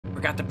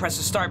Forgot to press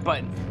the start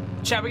button.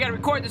 Chat, we gotta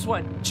record this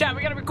one. Chat,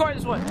 we gotta record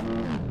this one.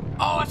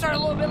 Oh, I started a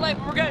little bit late,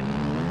 but we're good.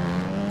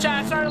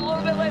 Chat, I started a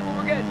little bit late, but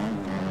we're good.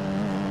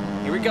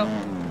 Here we go.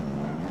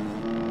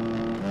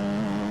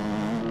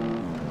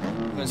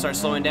 I'm gonna start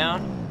slowing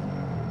down.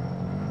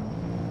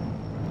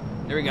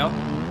 There we go.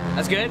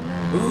 That's good.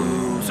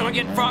 Ooh, someone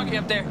getting froggy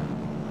up there.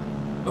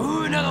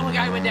 Ooh, another one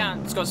guy went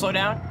down. Let's go slow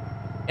down.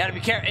 You gotta be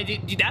careful.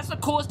 Dude, that's the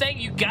coolest thing.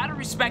 You gotta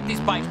respect these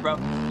bikes, bro.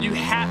 You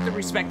have to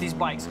respect these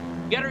bikes.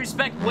 You gotta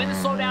respect when to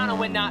slow down and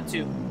when not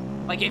to.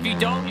 Like, if you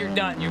don't, you're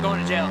done. You're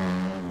going to jail.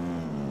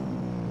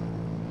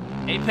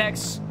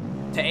 Apex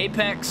to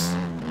apex.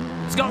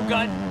 Let's go,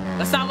 gun.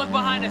 Let's not look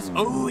behind us.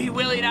 Oh, he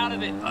wheelied out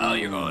of it. Oh,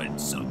 you're going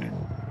so good.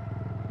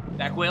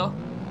 Back wheel.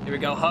 Here we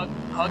go. Hug,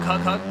 hug,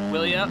 hug, hug.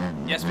 Wheelie up.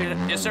 Yes,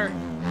 yes, sir.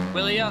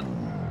 Wheelie up.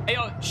 Hey,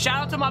 yo,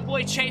 shout out to my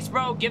boy Chase,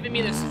 bro, giving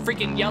me this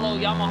freaking yellow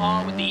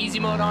Yamaha with the easy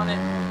mode on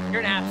it. You're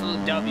an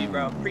absolute W,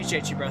 bro.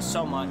 Appreciate you, bro,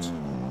 so much.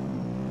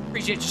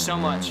 Appreciate you so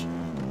much.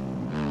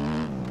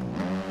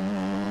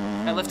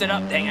 I lift it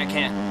up. Dang, I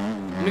can't.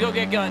 Let me go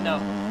get gun, though.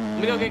 Let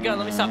me go get gun.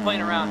 Let me stop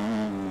playing around.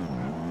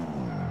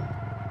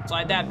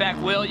 Slide that back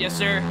wheel. Yes,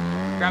 sir.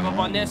 Grab up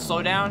on this.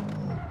 Slow down.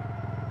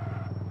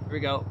 Here we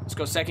go. Let's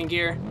go second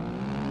gear.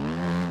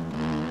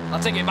 I'll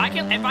take it. If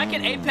I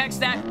can apex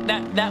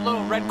that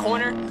little red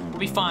corner, we'll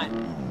be fine.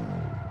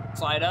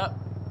 Slide up.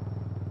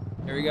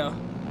 There we go.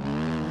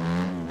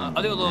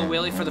 I'll do a little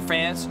wheelie for the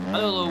fans.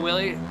 I'll do a little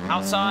wheelie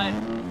outside.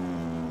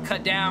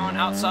 Cut down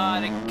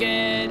outside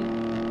again.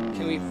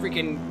 Can we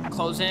freaking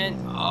close in?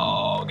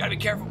 Oh, gotta be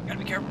careful. Gotta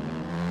be careful.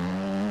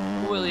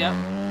 Wheelie up.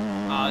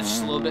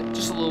 Just a little bit.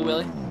 Just a little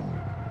wheelie.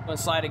 Gonna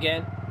slide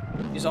again.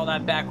 Use all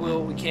that back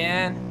wheel we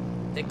can.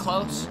 Stay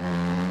close.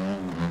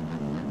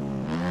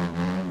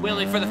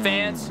 Wheelie for the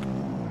fans.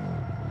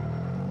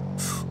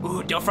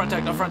 Ooh, no front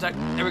tug, no front tug.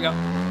 There we go.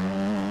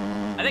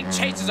 I think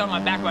Chase is on my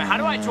back way. How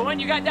do I join?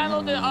 You gotta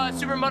download the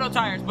Supermoto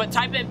tires, but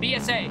type in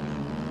BSA.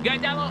 You gotta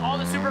download all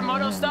the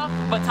Supermoto stuff,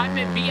 but type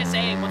in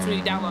BSA once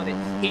we download it.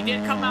 He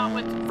did come out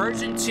with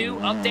version 2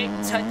 update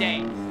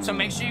today. So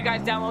make sure you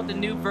guys download the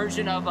new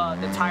version of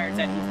the tires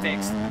that he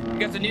fixed.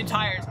 Because the new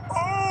tires,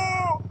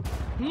 oh!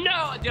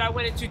 No, dude, I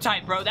went in too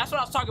tight, bro. That's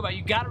what I was talking about.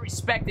 You gotta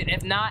respect it.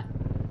 If not,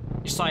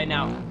 you're sliding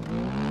out.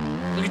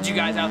 Look at you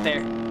guys out there.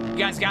 You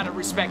guys gotta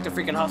respect the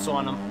freaking hustle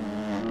on them.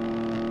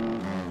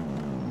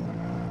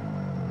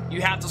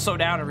 You have to slow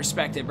down and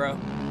respect it, bro.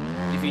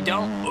 If you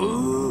don't,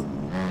 ooh,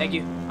 thank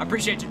you. I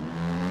appreciate you.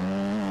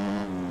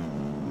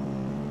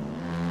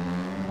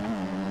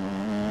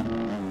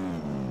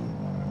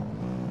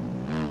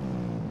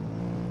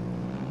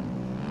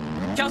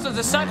 Kelso, is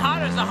the sun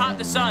hot or is it hot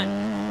the sun?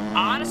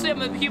 Honestly, I'm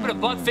gonna keep it a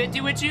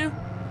 $150 with you.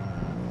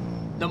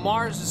 The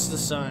Mars is the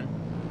sun.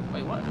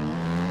 Wait, what?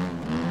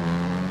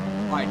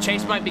 All right,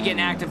 Chase might be getting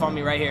active on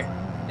me right here.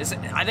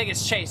 I think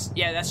it's Chase.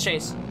 Yeah, that's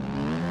Chase.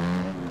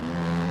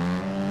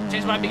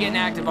 Chase might be getting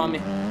active on me.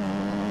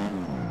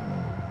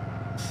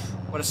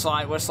 What a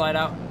slide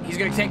out. He's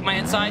gonna take my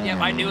inside. Yep,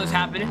 I knew it was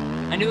happening.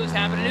 I knew it was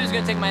happening. I knew he was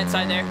gonna take my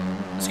inside there.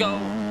 Let's go.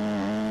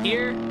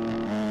 Here.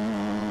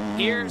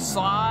 Here,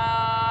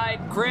 slide,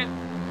 grip.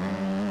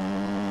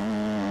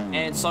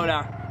 And slow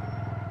down.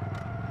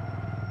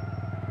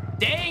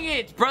 Dang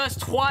it, bro, that's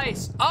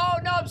twice. Oh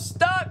no, I'm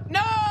stuck.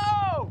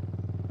 No!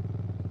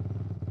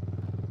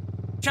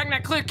 Checking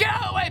that clear. Get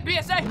out of the way,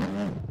 BSA!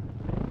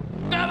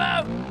 Come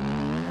on!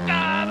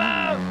 Come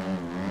on!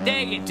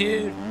 Dang it,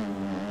 dude.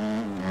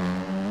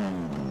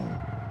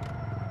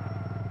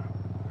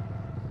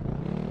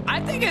 I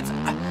think it's,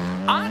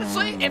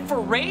 honestly, if for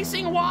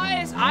racing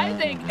wise, I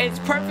think it's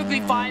perfectly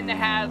fine to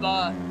have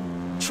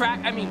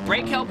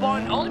brake help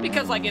on, only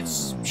because like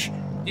it's,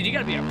 dude, you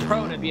gotta be a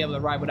pro to be able to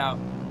ride without.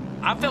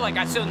 I feel like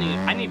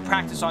I need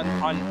practice on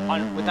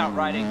without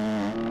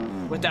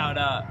riding,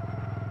 without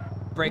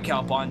brake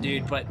help on,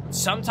 dude. But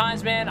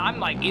sometimes, man, I'm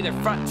like either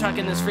front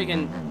chucking this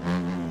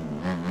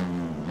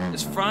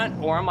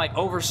front, or I'm like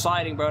over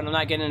sliding, bro, and I'm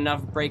not getting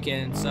enough brake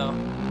in, so.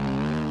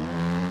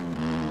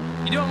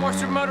 You doing more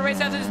Supermoto race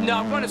after this? No,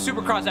 I'm going to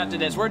Supercross after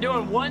this. We're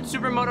doing one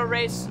Supermoto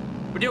race.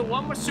 We're doing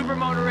one more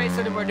Supermoto race,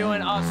 and then we're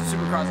doing some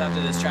Supercross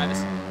after this,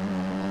 Travis.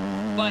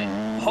 But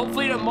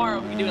hopefully tomorrow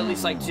we can do at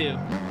least like 2. You know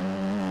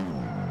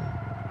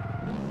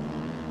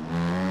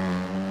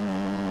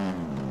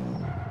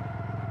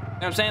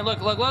what I'm saying? Look.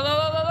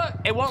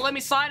 It won't let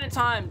me slide in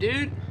time,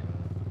 dude.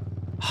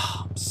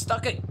 I'm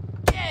stuck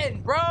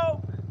again,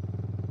 bro.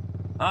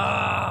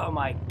 Oh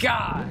my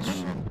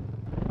gosh.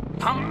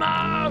 Come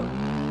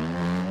on.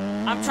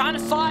 I'm trying to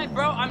slide,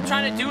 bro. I'm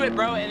trying to do it,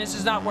 bro, and this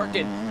is not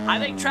working. I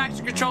think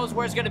traction control is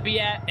where it's going to be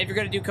at if you're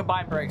going to do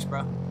combined brakes,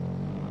 bro.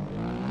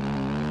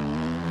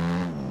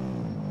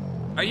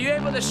 Are you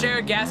able to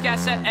share gas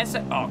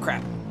set? Oh,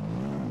 crap.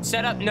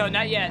 Setup? No,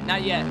 not yet.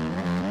 Not yet.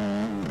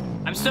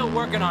 I'm still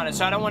working on it,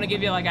 so I don't want to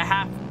give you like a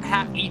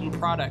half-eaten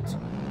product.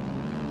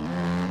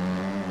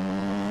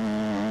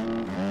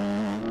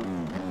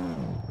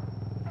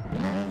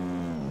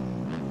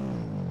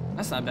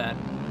 That's not bad.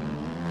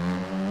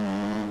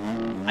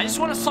 I just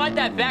want to slide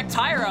that back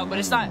tire out, but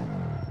it's not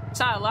It's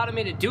not allowing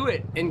me to do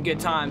it in good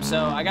time,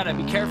 so I gotta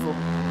be careful.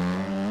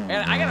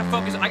 And I gotta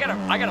focus. I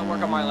gotta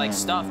work on my like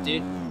stuff,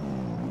 dude.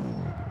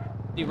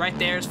 Dude, right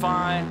there is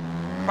fine.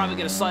 Probably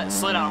gonna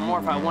slid out more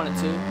if I wanted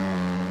to.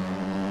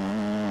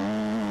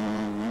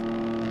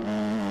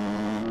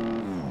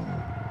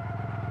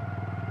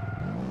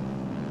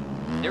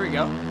 There we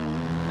go.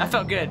 That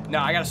felt good. No,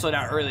 I gotta slow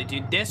down early,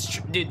 dude. This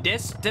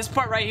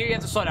part right here, you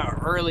have to slow down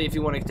early if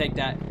you want to take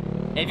that.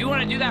 If you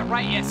want to do that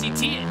right, yeah. See,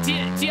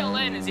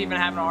 TLN is even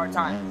having a hard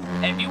time.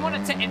 If you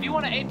want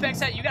to apex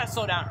that, you gotta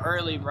slow down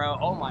early, bro.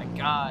 Oh my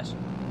gosh.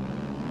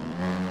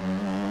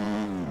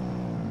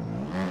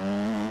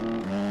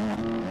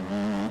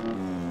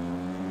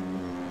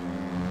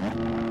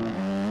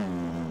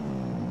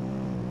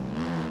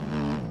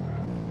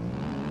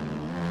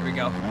 Here we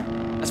go.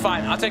 That's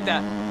fine. I'll take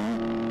that.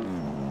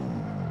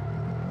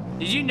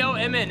 Did you know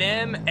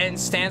M&M and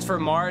stands for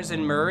Mars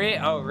and Murray?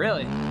 Oh,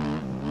 really?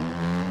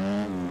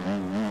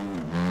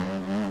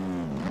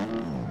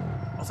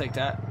 I'll take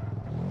that.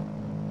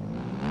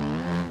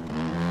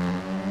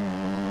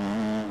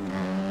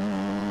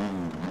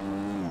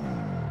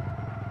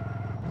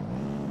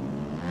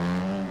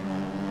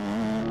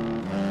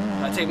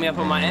 Trying to take me up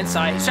on my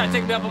inside. He's trying to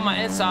take me up on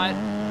my inside.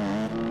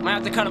 I'm gonna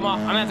have to cut him off.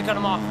 I'm gonna have to cut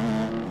him off.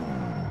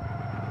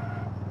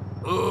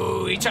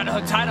 Ooh, he tried to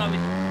hook tight on me.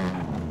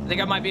 I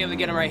think I might be able to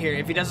get him right here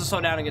if he doesn't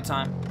slow down in good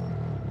time.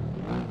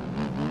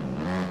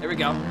 There we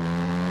go.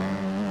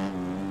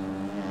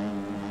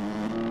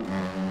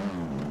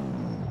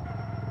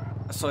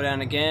 I'll slow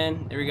down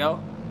again. There we go.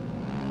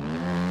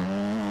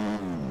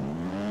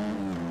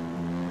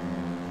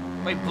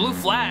 Wait, blue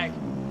flag?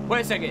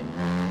 Wait a second.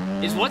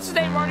 Is what's his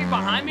name already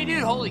behind me,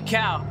 dude? Holy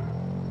cow.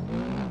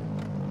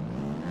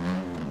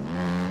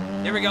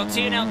 There we go.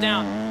 TNL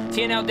down.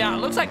 TNL down.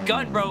 It looks like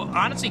Gun, bro.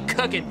 Honestly,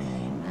 cooking.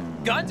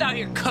 Gun's out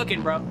here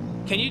cooking, bro.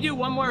 Can you do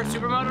one more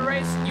Supermoto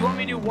race? You want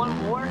me to do one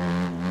more?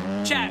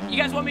 Chat, you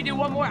guys want me to do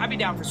one more? I'd be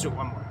down for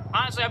one more.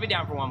 Honestly, I'd be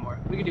down for one more.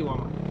 We could do one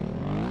more.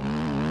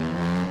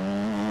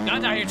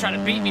 Gun's out here trying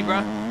to beat me, bro.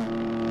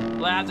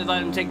 Well, I have to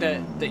let him take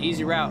the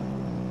easy route.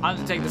 I'll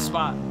have to take the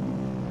spot.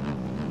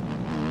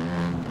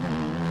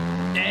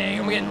 Dang,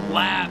 I'm getting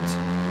lapped.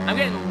 I'm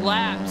getting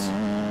lapped.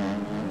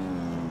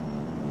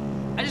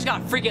 I just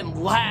got freaking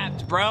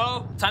lapped,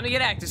 bro. Time to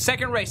get active.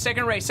 Second race.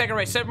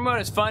 Supermoto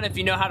is fun if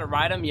you know how to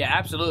ride them. Yeah,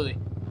 absolutely.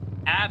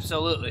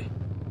 Absolutely.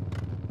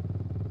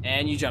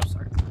 And you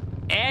jumpstart.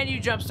 And you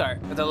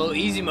jumpstart. Got the little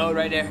easy mode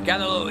right there. Got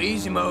the little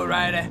easy mode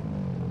right there.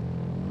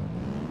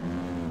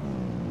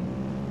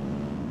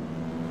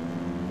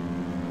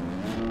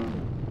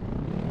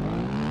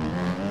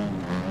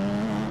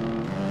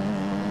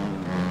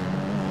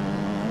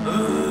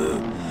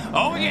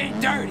 Oh, we're getting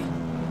dirty.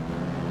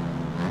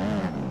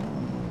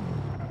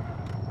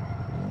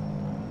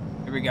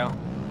 Here we go.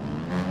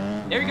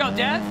 There we go,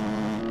 Dev.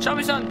 Show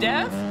me something,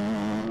 Dev.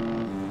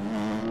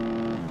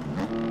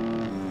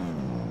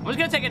 I'm just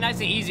gonna take it nice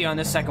and easy on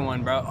this second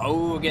one, bro.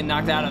 Oh, getting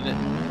knocked out of it.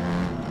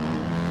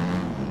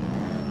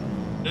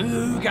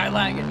 Ooh, guy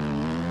lagging.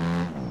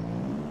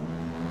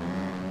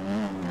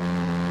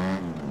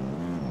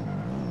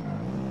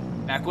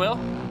 Back wheel.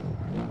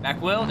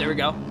 Back wheel. There we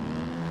go.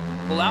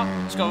 Pull out.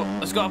 Let's go.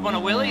 Let's go up on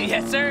a wheelie.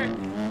 Yes, sir.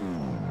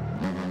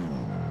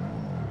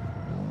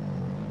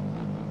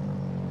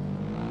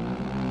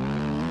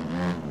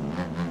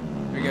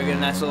 There we go. Get a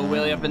nice little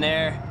wheelie up in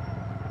there.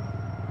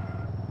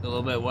 A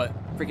little bit what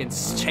freaking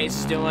Chase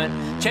is doing.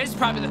 Chase is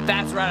probably the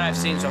fastest rider I've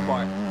seen so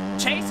far.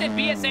 Chase and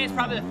BSA is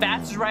probably the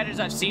fastest riders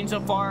I've seen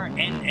so far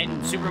in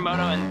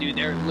Supermoto, and dude,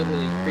 they're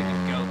literally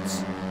freaking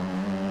goats.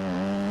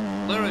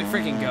 Literally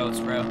freaking goats,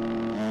 bro.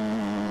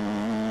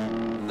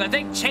 I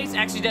think Chase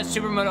actually does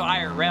Supermoto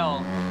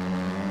IRL,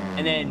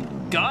 and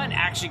then Gunn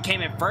actually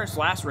came in first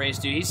last race,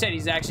 dude. He said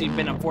he's actually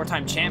been a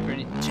 4-time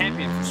champion for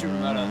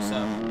Supermoto, so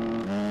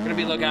gonna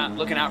be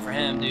looking out for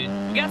him, dude.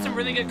 We got some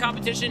really good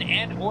competition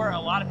or a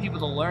lot of people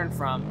to learn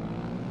from,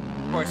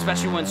 or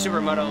especially when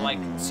Supermoto like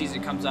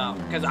season comes out,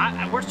 because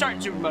we're starting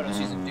Supermoto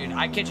season, dude.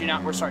 I kid you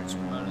not, we're starting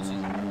Supermoto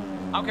season.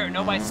 I don't care what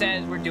nobody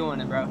says, we're doing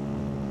it, bro.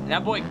 And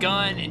that boy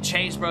Gunn and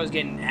Chase, bro, is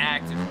getting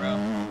active, bro.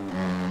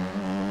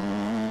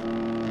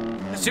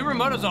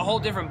 Supermoto's a whole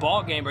different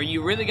ball game, bro.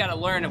 You really got to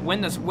learn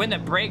when to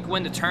brake,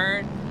 when to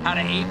turn, how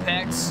to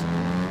apex.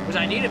 Which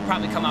I need to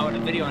probably come out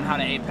with a video on how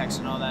to apex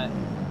and all that.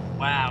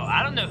 Wow,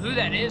 I don't know who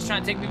that is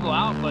trying to take people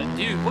out, but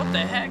dude, what the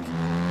heck?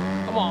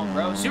 Come on,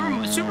 bro.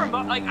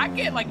 Supermoto, like I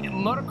get like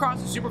motocross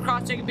and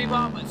supercross taking people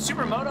out, but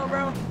Supermoto,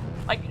 bro,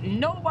 like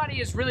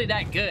nobody is really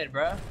that good,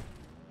 bro.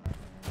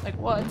 Like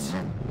what?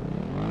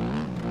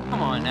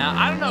 Come on now.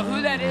 I don't know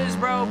who that is,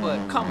 bro,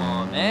 but come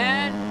on,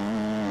 man.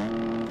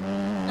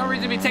 No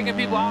reason to be taking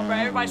people out, bro.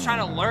 Everybody's trying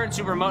to learn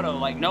Supermoto.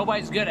 Like,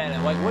 nobody's good at it.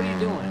 Like, what are you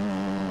doing?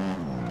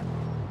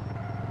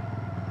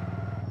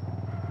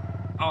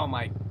 Oh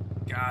my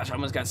gosh, I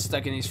almost got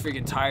stuck in these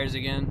freaking tires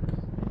again.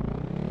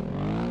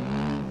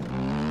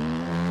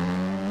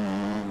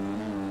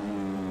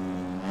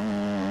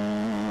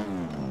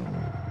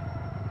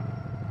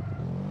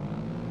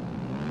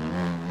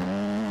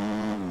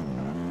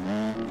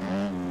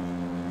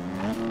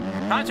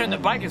 turn the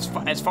bike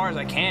as far as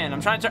I can. I'm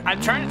trying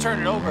to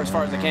turn it over as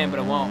far as I can, but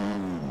it won't.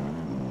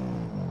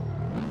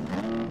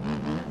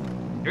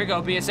 Here we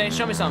go, BSA.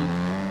 Show me something.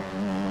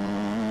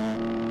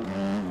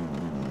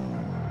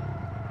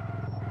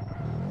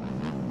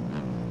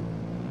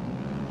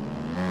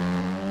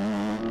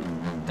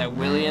 That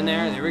wheelie in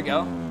there. There we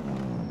go.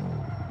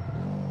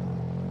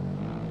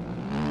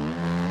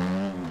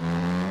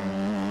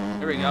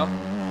 There we go.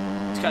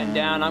 He's cutting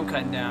down. I'm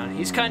cutting down.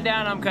 He's cutting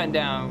down. I'm cutting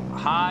down.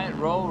 High.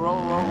 Roll,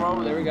 roll, roll,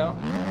 roll. There we go.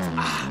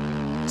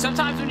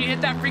 Sometimes when you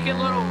hit that freaking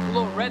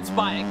little red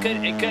spot, it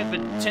could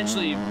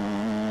potentially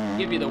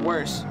give you the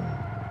worst.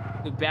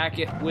 Back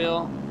it,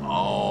 wheel.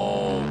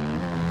 Oh.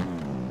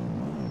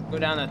 Go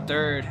down to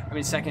third. I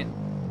mean second.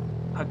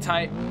 Hug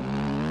tight.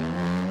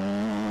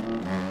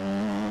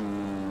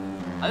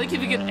 I think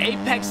if you could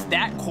apex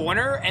that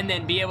corner and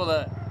then be able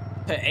to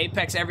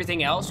apex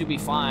everything else, you'd be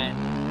fine.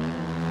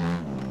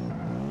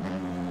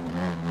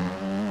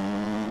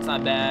 It's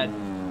not bad.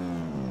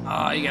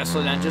 Oh, you gotta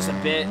slow down just a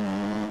bit.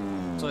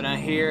 Slow down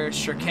here.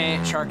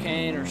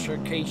 Chicane or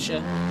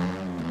Circatia.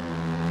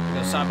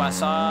 Go side by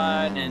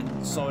side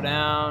and slow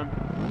down.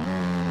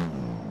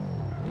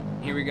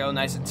 Here we go,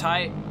 nice and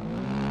tight.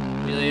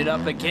 Wheelie it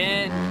up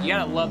again. You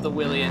gotta love the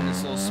wheelie in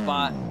this little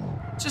spot.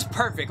 It's just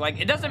perfect. Like,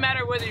 it doesn't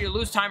matter whether you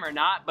lose time or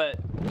not, but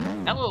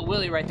that little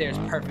wheelie right there is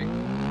perfect.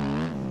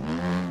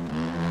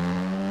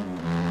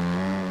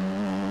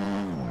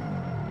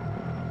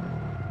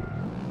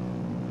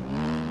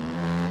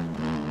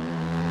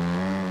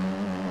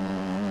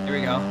 Here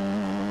we go.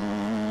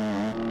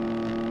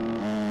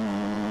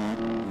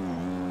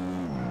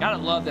 Gotta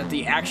love that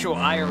the actual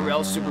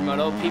IRL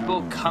Supermoto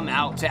people come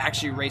out to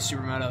actually race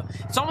Supermoto.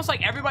 It's almost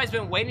like everybody's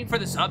been waiting for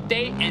this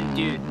update, and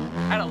dude,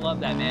 gotta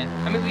love that, man.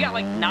 I mean, we got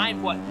like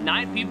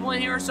 9 people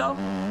in here or so?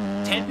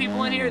 10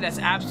 people in here? That's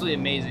absolutely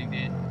amazing,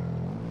 dude.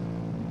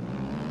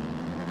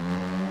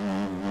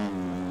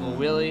 Little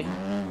wheelie.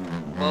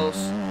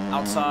 Close.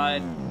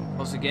 Outside.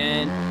 Close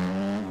again.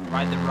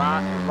 Ride the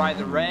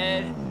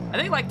red. I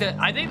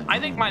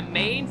think my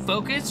main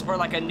focus, or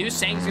like a new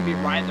saying, is gonna be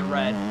ride the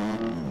red.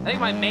 I think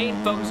my main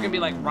focus is gonna be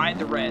like ride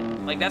the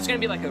red. Like that's gonna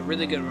be like a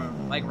really good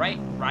one. Like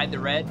ride the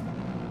red.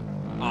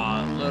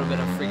 A little bit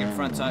of freaking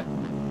front side.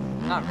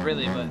 Not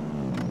really, but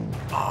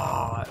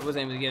I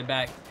wasn't able to get it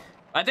back.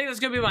 I think that's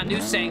gonna be my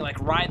new saying, like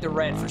ride the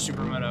red for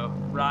Supermoto.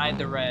 Ride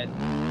the red.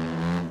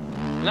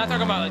 I'm not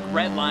talking about like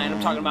red line.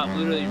 I'm talking about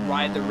literally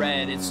ride the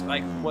red. It's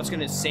like what's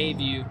gonna save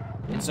you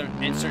in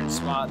certain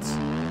spots.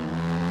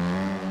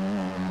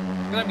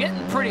 Because I'm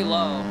getting pretty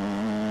low.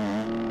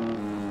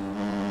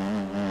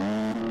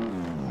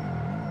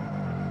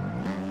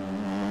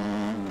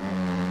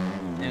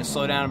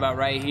 Slow down about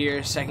right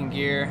here, second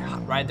gear,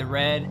 ride the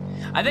red.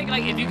 I think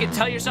like if you can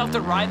tell yourself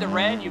to ride the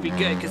red, you'd be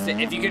good, because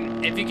if you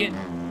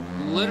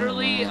can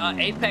literally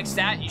apex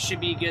that, you should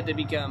be good to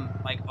become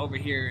like over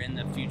here in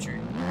the future.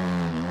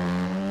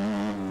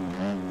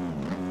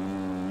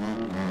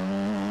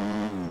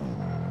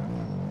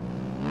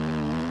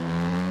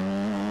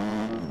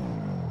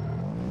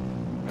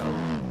 Go,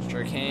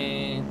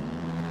 chicane.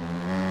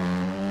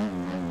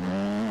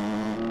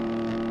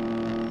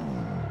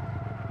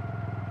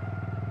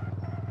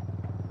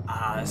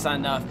 That's not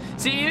enough.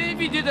 See, even if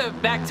you do the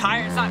back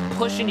tire, it's not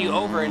pushing you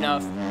over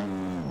enough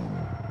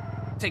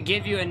to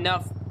give you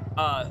enough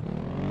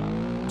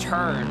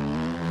turn.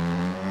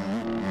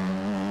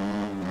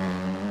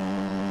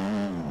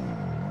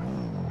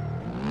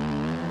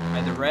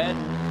 Ride the red.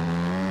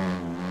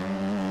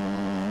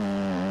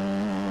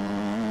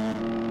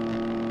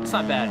 It's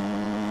not bad.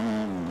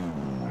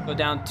 Go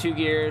down 2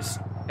 gears,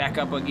 back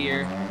up a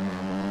gear.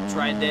 Let's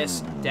ride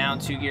this, down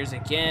 2 gears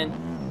again.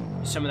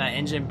 Some of that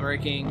engine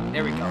braking.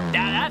 There we go.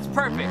 That's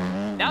perfect.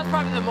 That's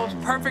probably the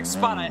most perfect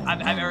spot I've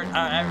ever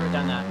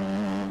done that.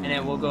 And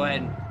then we'll go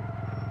ahead and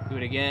do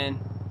it again.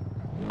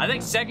 I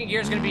think second gear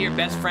is going to be your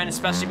best friend,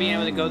 especially being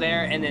able to go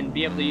there and then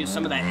be able to use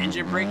some of that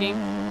engine braking.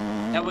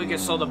 That way we can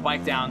slow the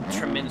bike down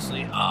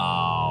tremendously.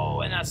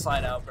 Oh, and that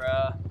slide out,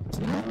 bro.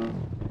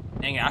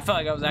 Dang it. I felt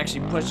like I was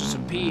actually pushing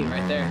some P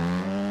right there.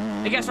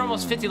 Hey guys, for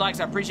almost 50 likes.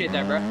 I appreciate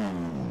that, bro.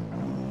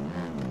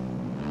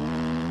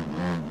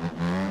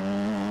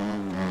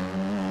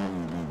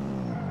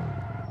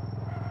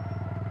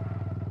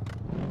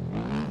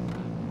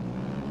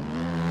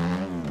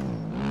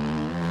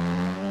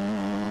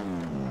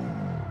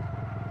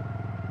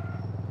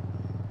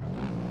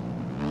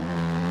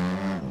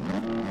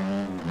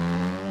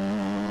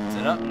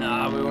 Up.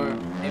 Nah, we weren't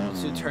able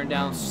to turn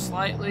down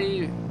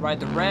slightly.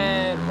 Ride the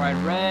red, ride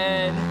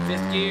red,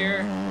 5th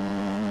gear.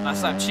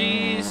 Last lap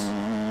cheese.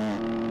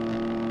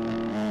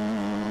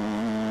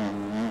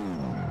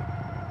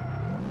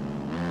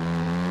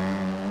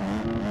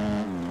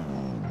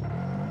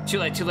 Too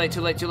late, too late,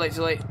 too late, too late,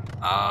 too late.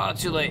 Oh,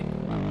 too late.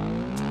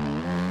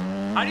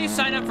 How do you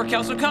sign up for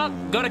Kelso Cup?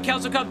 Go to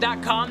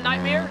kelsocup.com,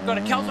 Nightmare. Go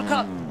to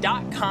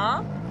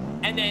kelsocup.com.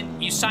 And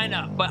then you sign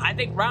up. But I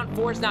think round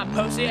 4 is not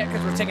posted yet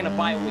because we're taking a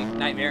bye week,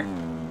 Nightmare.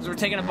 Because we're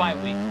taking a bye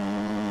week.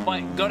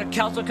 But go to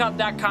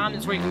kelsocup.com.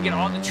 That's where you can get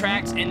all the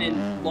tracks and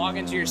then log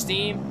into your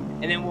Steam.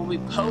 And then when we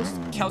post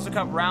Kelso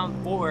Cup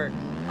round 4,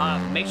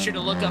 make sure to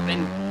look up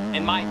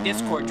in my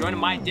Discord. Join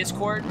my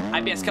Discord,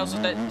 IBS Kelso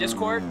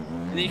Discord,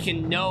 and then you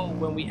can know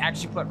when we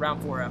actually put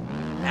round 4 up.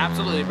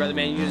 Absolutely, brother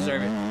man, you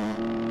deserve it.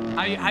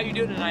 How you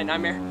doing tonight,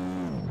 Nightmare?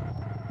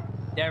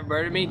 You ever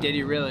murdered me? Did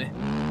you really?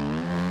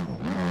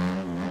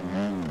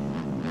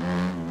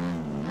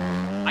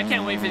 I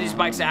can't wait for these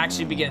bikes to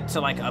actually get to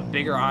like a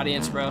bigger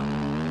audience, bro,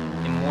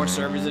 and more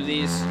servers of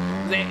these.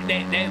 They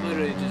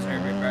literally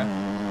deserve it, bro.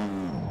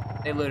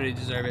 They literally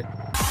deserve it.